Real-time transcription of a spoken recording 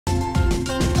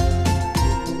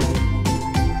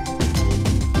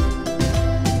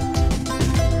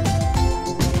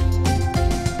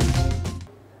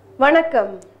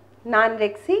வணக்கம், நான்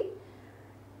Rexy,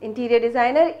 interior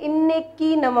designer. இன்னைக்கு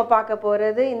நம்ம பார்க்க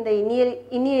போகிறது இந்த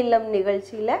இனிய இல்லம்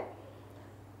நிகழ்ச்சியில்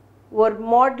ஒரு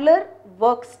மாடுலர்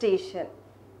ஒர்க் ஸ்டேஷன்.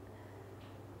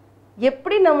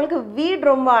 எப்படி நம்மளுக்கு வீடு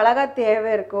ரொம்ப அழகாக தேவை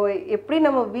இருக்கோ, எப்படி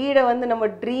நம்ம வீடை நம்ம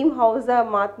ட்ரீம்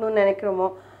ஹவுஸாக மாற்றணும்னு நினைக்கிறோமோ,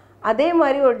 அதே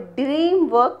மாதிரி ஒரு ட்ரீம்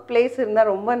ஒர்க் பிளேஸ்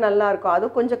இருந்தால் ரொம்ப நல்லாயிருக்கும்.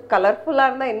 அதுவும் கொஞ்சம்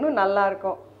கலர்ஃபுல்லாக இருந்தால் இன்னும்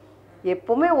நல்லாயிருக்கும்.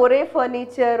 எப்போவுமே ஒரே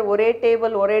ஃபர்னிச்சர், ஒரே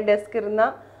டேபிள், ஒரே டெஸ்க்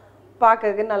இருந்தால்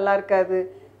பார்க்கறதுக்கு நல்லா இருக்காது.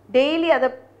 டெய்லி அதை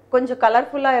கொஞ்சம்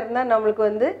கலர்ஃபுல்லாக இருந்தால்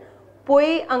நம்மளுக்கு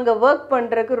போய் அங்கே ஒர்க்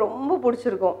பண்ணுறதுக்கு ரொம்ப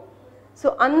பிடிச்சிருக்கும். ஸோ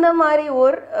அந்த மாதிரி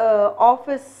ஒரு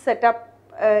ஆஃபீஸ் செட்டப்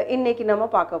இன்னைக்கு நம்ம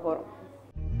பார்க்க போகிறோம்.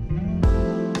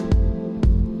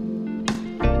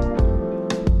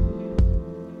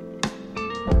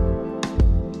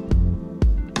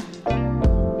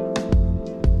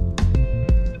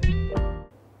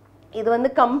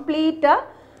 இது கம்ப்ளீட்டாக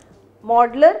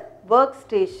மாடுலர் ஒர்க்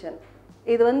ஸ்டேஷன்.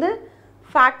 இது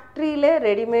ஃபேக்ட்ரியில்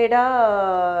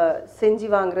ரெடிமேடாக செஞ்சு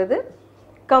வாங்குறது.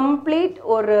 கம்ப்ளீட்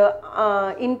ஒரு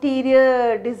இன்டீரியர்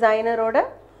டிசைனரோட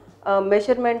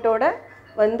மெஷர்மெண்ட்டோட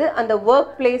அந்த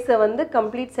ஒர்க் பிளேஸை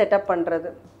கம்ப்ளீட் செட்டப் பண்ணுறது.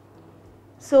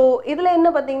 ஸோ இதில் என்ன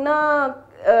பார்த்திங்கன்னா,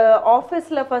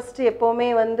 ஆஃபீஸில் ஃபஸ்ட்டு எப்போவுமே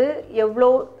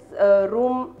எவ்வளோ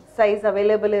ரூம் சைஸ்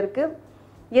அவைலபிள் இருக்குது,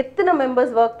 எத்தனை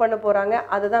மெம்பர்ஸ் ஒர்க் பண்ண போகிறாங்க,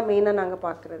 அதுதான் மெயினாக நாங்கள்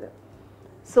பார்க்குறது.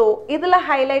 ஸோ இதில்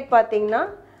ஹைலைட் பார்த்திங்கன்னா,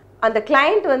 அந்த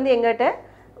கிளைண்ட் எங்கிட்ட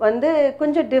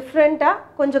கொஞ்சம் டிஃப்ரெண்ட்டாக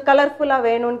கொஞ்சம் கலர்ஃபுல்லாக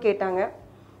வேணும்னு கேட்டாங்க.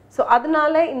 ஸோ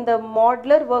அதனால இந்த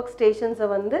மாடுலர் ஒர்க்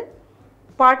ஸ்டேஷன்ஸை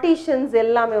பார்ட்டிஷன்ஸ்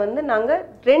எல்லாமே நாங்கள்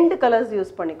 2 கலர்ஸ்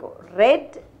யூஸ் பண்ணிக்குவோம்,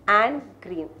 ரெட் அண்ட்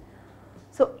க்ரீன்.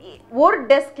 ஸோ ஒரு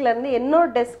டெஸ்க்லேருந்து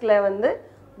இன்னொரு டெஸ்கில்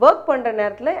ஒர்க் பண்ணுற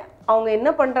நேரத்தில் அவங்க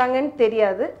என்ன பண்ணுறாங்கன்னு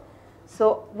தெரியாது. ஸோ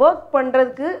ஒர்க்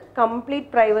பண்ணுறதுக்கு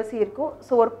கம்ப்ளீட் ப்ரைவசி இருக்கும்.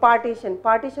 ஸோ ஒரு பார்ட்டிஷன்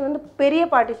பெரிய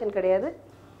பார்ட்டிஷன் கிடையாது,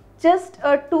 just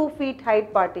 2 feet height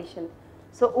partition.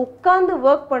 So உட்காந்து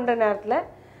ஒர்க் பண்ணுற நேரத்தில்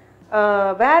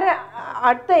வேறு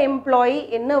அடுத்த எம்ப்ளாயி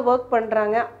என்ன ஒர்க்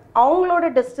பண்ணுறாங்க அவங்களோட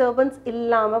டிஸ்டர்பன்ஸ்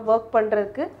இல்லாமல் ஒர்க்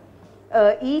பண்ணுறதுக்கு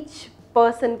ஈச்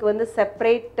பர்சனுக்கு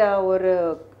செப்பரேட் ஒரு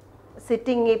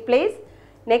சிட்டிங் பிளேஸ்.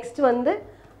 நெக்ஸ்ட்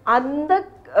அந்த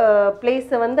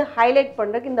பிளேஸை ஹைலைட்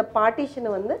பண்ணுறதுக்கு இந்த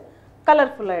பார்ட்டிஷனை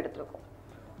கலர்ஃபுல்லாக எடுத்துருக்கோம்.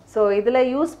 ஸோ இதில்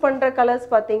யூஸ் பண்ணுற கலர்ஸ்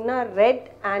பார்த்திங்கன்னா ரெட்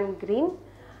அண்ட் க்ரீன்,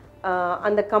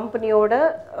 அந்த கம்பெனியோட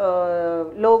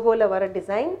லோகோவில் வர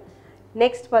டிசைன்.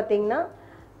 நெக்ஸ்ட் பார்த்திங்கன்னா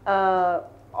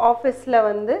ஆஃபீஸில்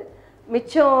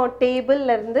மிச்சம்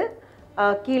டேபிள்லேருந்து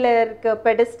கீழே இருக்க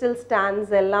பெடஸ்டல்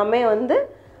ஸ்டாண்ட்ஸ் எல்லாமே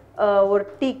ஒரு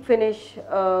டீக் ஃபினிஷ்,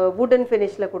 வுடன்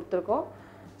ஃபினிஷில் கொடுத்துருக்கோம்.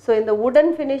 ஸோ இந்த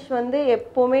வுடன் ஃபினிஷ்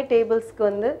எப்போவுமே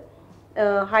டேபிள்ஸ்க்கு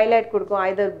ஹைலைட் கொடுக்கும்.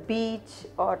 Hyder beach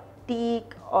R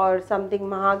டீக் or something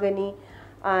மஹாகனி,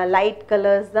 light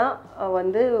colours தான்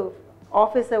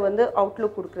ஆஃபீஸை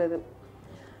அவுட்லுக் கொடுக்குறது.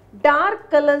 டார்க்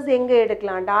கலர்ஸ் எங்கே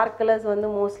எடுக்கலாம்? டார்க் கலர்ஸ்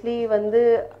மோஸ்ட்லி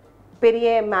பெரிய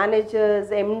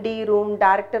மேனேஜர்ஸ், எம்டி ரூம்,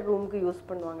 டைரக்டர் ரூமுக்கு யூஸ்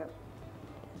பண்ணுவாங்க.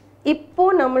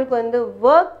 இப்போது நம்மளுக்கு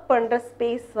ஒர்க் பண்ணுற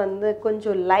ஸ்பேஸ்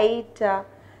கொஞ்சம்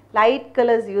லைட்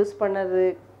கலர்ஸ் யூஸ் பண்ணது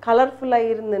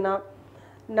கலர்ஃபுல்லாக இருந்துன்னா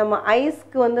நம்ம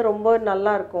ஐஸ்க்கு ரொம்ப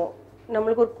நல்லாயிருக்கும்.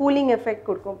 நம்மளுக்கு ஒரு கூலிங் எஃபெக்ட்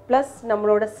கொடுக்கும், ப்ளஸ்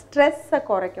நம்மளோட ஸ்ட்ரெஸ்ஸை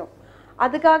குறைக்கும்.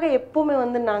 அதுக்காக எப்போவுமே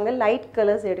நாங்கள் லைட்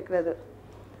கலர்ஸ் எடுக்கிறது.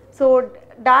 ஸோ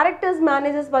டைரக்டர்ஸ்,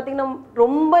 மேனேஜர்ஸ் பார்த்திங்கன்னா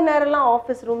ரொம்ப நேரம்லாம்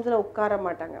ஆஃபீஸ் ரூம்ஸில் உட்கார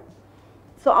மாட்டாங்க.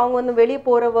 ஸோ அவங்க வெளியே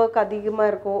போகிற ஒர்க்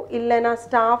அதிகமாக இருக்கும், இல்லைன்னா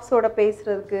ஸ்டாஃப்ஸோட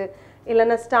பேசுகிறதுக்கு,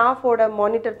 இல்லைன்னா ஸ்டாஃபோட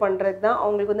மானிட்டர் பண்ணுறதுக்கு தான்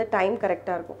அவங்களுக்கு டைம்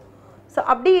கரெக்டாக இருக்கும். ஸோ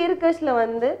அப்படி இருக்கச்சில்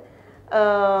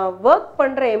ஒர்க்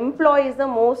பண்ணுற எம்ப்ளாயீஸ்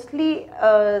தான் மோஸ்ட்லி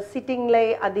சிட்டிங்கில்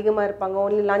அதிகமாக இருப்பாங்க.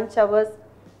 ஓன்லி லன்ச் ஹவர்ஸ்,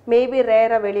 மேபி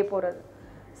ரேராக வெளியே போகிறது.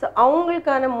 ஸோ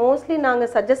அவங்களுக்கான மோஸ்ட்லி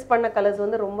நாங்கள் சஜஸ்ட் பண்ண கலர்ஸ்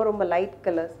ரொம்ப ரொம்ப லைட்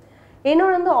கலர்ஸ்.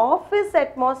 இன்னொன்று ஆஃபீஸ்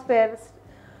அட்மாஸ்பியர்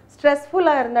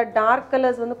ஸ்ட்ரெஸ்ஃபுல்லாக இருந்தால் டார்க்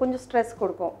கலர்ஸ் கொஞ்சம் ஸ்ட்ரெஸ்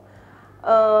கொடுக்கும்.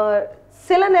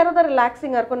 சில நேரம் தான்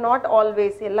ரிலாக்ஸிங்காக இருக்கும், நாட்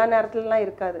ஆல்வேஸ், எல்லா நேரத்துலலாம்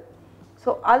இருக்காது. ஸோ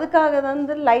அதுக்காக தான்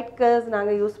லைட் கலர்ஸ்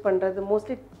நாங்கள் யூஸ் பண்ணுறது.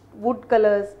 Mostly would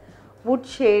colours, would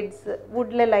shades,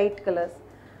 வுட்டில் light colours.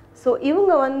 So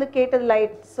இவங்க கேட்டது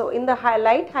லைட். ஸோ இந்த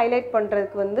லைட் ஹைலைட்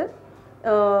பண்ணுறதுக்கு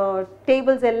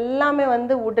டேபிள்ஸ் எல்லாமே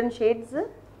வுடன் shades,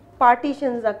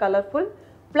 partitions R colourful,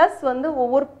 plus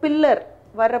ஒவ்வொரு பில்லர்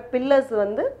வர pillars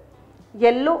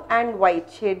yellow and white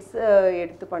shades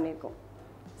எடுத்து பண்ணியிருக்கோம்.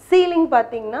 சீலிங்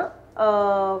பார்த்திங்கன்னா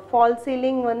ஃபால்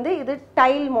சீலிங் இது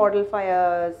tail model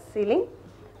ceiling.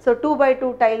 So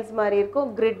 2x2 tiles மாதிரி இருக்கும்,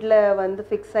 கிரிட்டில்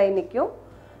ஃபிக்ஸ் ஆகி நிற்கும்.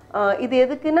 இது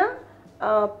எதுக்குன்னா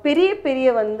பெரிய பெரிய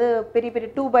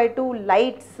 2x2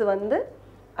 லைட்ஸ்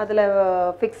அதில்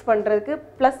ஃபிக்ஸ் பண்ணுறதுக்கு,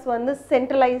 ப்ளஸ்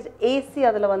சென்ட்ரலைஸ்ட் ஏசி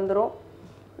அதில் வந்துடும்.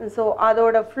 ஸோ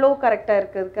அதோட ஃப்ளோ கரெக்டாக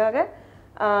இருக்கிறதுக்காக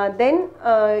தென்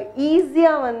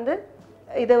ஈஸியாக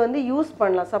இதை வந்து யூஸ்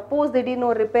பண்ணலாம். சப்போஸ் திடீர்னு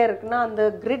ஒரு ரிப்பேர் இருக்குன்னா அந்த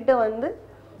கிரிட்டை வந்து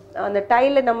அந்த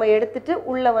டைலை நம்ம எடுத்துட்டு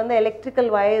உள்ளே வந்து எலக்ட்ரிக்கல்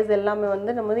வயர்ஸ் எல்லாமே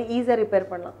வந்து நம்ம வந்து ஈஸியாக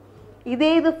ரிப்பேர் பண்ணலாம். இதே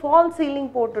இது ஃபால்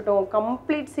சீலிங் போட்டுட்டோம்,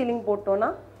 கம்ப்ளீட் சீலிங் போட்டோன்னா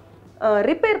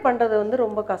ரிப்பேர் பண்ணுறது வந்து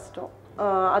ரொம்ப கஷ்டம்.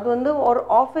 அது வந்து ஒரு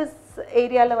ஆஃபீஸ்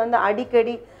ஏரியாவில் வந்து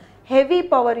அடிக்கடி ஹெவி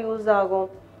பவர் யூஸ் ஆகும்.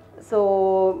 ஸோ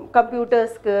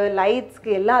கம்ப்யூட்டர்ஸ்க்கு,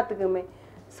 லைட்ஸ்க்கு, எல்லாத்துக்குமே.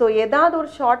 ஸோ ஏதாவது ஒரு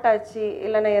ஷார்ட் ஆச்சு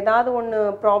இல்லைன்னா ஏதாவது ஒன்று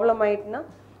ப்ராப்ளம் ஆகிட்டுனா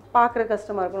பார்க்குற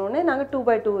கஷ்டமாக இருக்கணும்னு நாங்கள்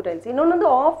 2x2 டைல்ஸ். இன்னொன்று வந்து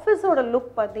ஆஃபீஸோட லுக்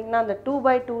பார்த்திங்கன்னா அந்த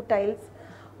 2x2 டைல்ஸ்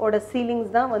ஓட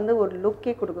சீலிங்ஸ் தான் வந்து ஒரு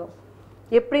லுக்கே கொடுக்கும்.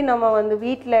 எப்படி நம்ம வந்து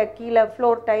வீட்டில் கீழே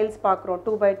ஃப்ளோர் டைல்ஸ் பார்க்குறோம்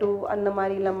 2x2 அந்த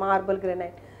மாதிரி, இல்லை மார்பிள்,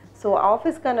 கிரானைட். ஸோ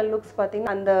ஆஃபீஸ்க்கான லுக்ஸ்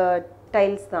பார்த்திங்கன்னா அந்த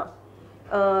டைல்ஸ் தான்.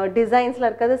 டிசைன்ஸில்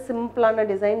இருக்கிறது சிம்பிளான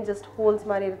டிசைன், ஜஸ்ட் ஹோல்ஸ்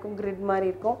மாதிரி இருக்கும், கிரிட் மாதிரி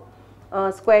இருக்கும்,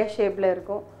 ஸ்கொயர் ஷேப்பில்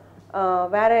இருக்கும்.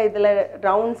 வேறு இதில்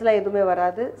ரவுண்ட்ஸ்லாம் எதுவுமே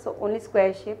வராது. So only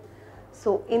square shape. So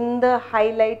இந்த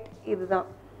ஹைலைட் இதுதான்.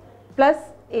 ப்ளஸ்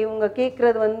இவங்க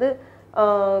கேட்குறது வந்து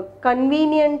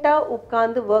கன்வீனியண்ட்டாக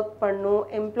உட்காந்து ஒர்க் பண்ணும்,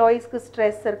 எம்ப்ளாயீஸ்க்கு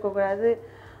ஸ்ட்ரெஸ் இருக்கக்கூடாது.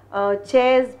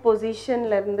 சேர்ஸ்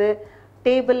பொசிஷன்லேருந்து,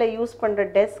 டேபிளில் யூஸ் பண்ணுற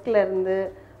டெஸ்க்லேருந்து,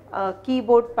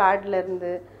 கீபோர்ட்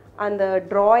பேட்லேருந்து, அந்த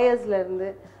ட்ராயர்ஸ்லேருந்து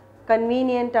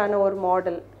கன்வீனியண்ட்டான ஒரு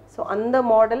மாடல். ஸோ அந்த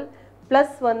மாடல்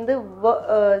ப்ளஸ் வந்து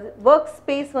ஒர்க்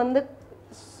ஸ்பேஸ் வந்து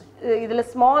இதில்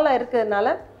ஸ்மாலாக இருக்கிறதுனால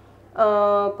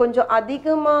கொஞ்சம்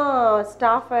அதிகமாக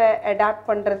ஸ்டாஃபை அடாப்ட்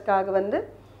பண்ணுறதுக்காக வந்து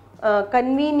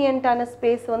கன்வீனியண்ட்டான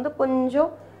ஸ்பேஸ் வந்து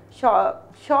கொஞ்சம்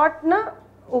ஷார்ட்னா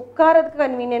உட்காரதுக்கு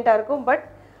கன்வீனியண்ட்டாக இருக்கும். பட்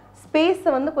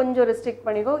ஸ்பேஸை வந்து கொஞ்சம் ரெஸ்ட்ரிக்ட்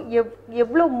பண்ணிக்கும்.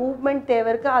 எவ்வளோ மூவ்மெண்ட் தேவை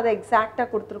இருக்குது அதை எக்ஸாக்டாக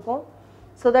கொடுத்துருக்கோம்.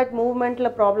 ஸோ தட்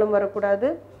மூவ்மெண்ட்டில் ப்ராப்ளம் வரக்கூடாது.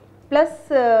 ப்ளஸ்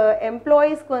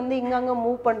எம்ப்ளாயீஸ்க்கு வந்து இங்கங்கே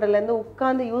மூவ் பண்ணுறதுலேருந்து,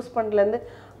 உட்காந்து யூஸ் பண்ணுறதுலேருந்து,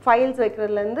 ஃபைல்ஸ்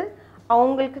வைக்கிறதுலேருந்து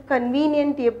அவங்களுக்கு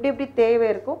கன்வீனியன்ட் எப்படி எப்படி தேவை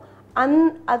இருக்கும்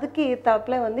அதுக்கு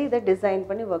ஏற்றாப்பில் வந்து இதை டிசைன்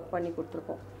பண்ணி ஒர்க் பண்ணி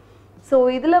கொடுத்துருக்கோம். ஸோ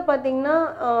இதில் பார்த்திங்கன்னா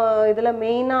இதில்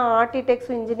மெயினாக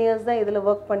ஆர்கிடெக்ட்ஸும் இன்ஜினியர்ஸ் தான் இதில்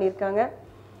ஒர்க் பண்ணியிருக்காங்க.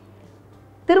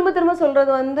 திரும்ப திரும்ப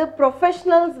சொல்கிறது வந்து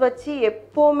ப்ரொஃபஷ்னல்ஸ் வச்சு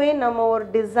எப்போவுமே நம்ம ஒரு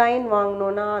டிசைன்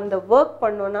வாங்கினோன்னா, அந்த ஒர்க்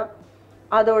பண்ணோன்னா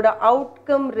அதோட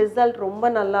அவுட்கம் ரிசல்ட் ரொம்ப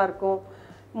நல்லாயிருக்கும்.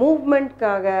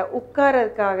 மூவ்மெண்ட்காக,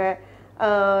 உட்காரதுக்காக,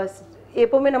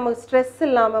 எப்போவுமே நமக்கு ஸ்ட்ரெஸ்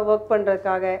இல்லாமல் ஒர்க்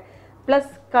பண்ணுறதுக்காக,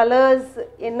 ப்ளஸ் கலர்ஸ்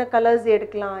என்ன கலர்ஸ்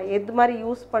எடுக்கலாம், எது மாதிரி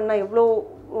யூஸ் பண்ணால் எவ்வளோ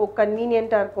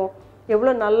கன்வீனியண்ட்டாக இருக்கும்,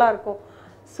 எவ்வளோ நல்லாயிருக்கும்.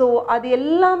 ஸோ அது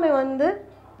எல்லாமே வந்து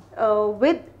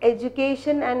வித்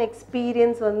எஜுகேஷன் அண்ட்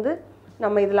எக்ஸ்பீரியன்ஸ் வந்து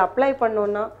நம்ம இதில் அப்ளை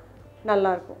பண்ணோன்னா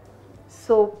நல்லாயிருக்கும்.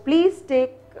 So please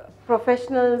take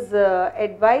professionals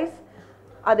advice.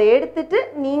 அதை எடுத்துகிட்டு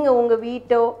நீங்கள் உங்கள்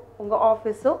வீட்டோ உங்கள்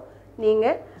ஆஃபீஸோ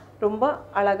நீங்கள் ரொம்ப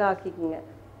அழகாக்கிக்குங்க.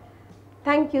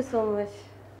 Thank you so much.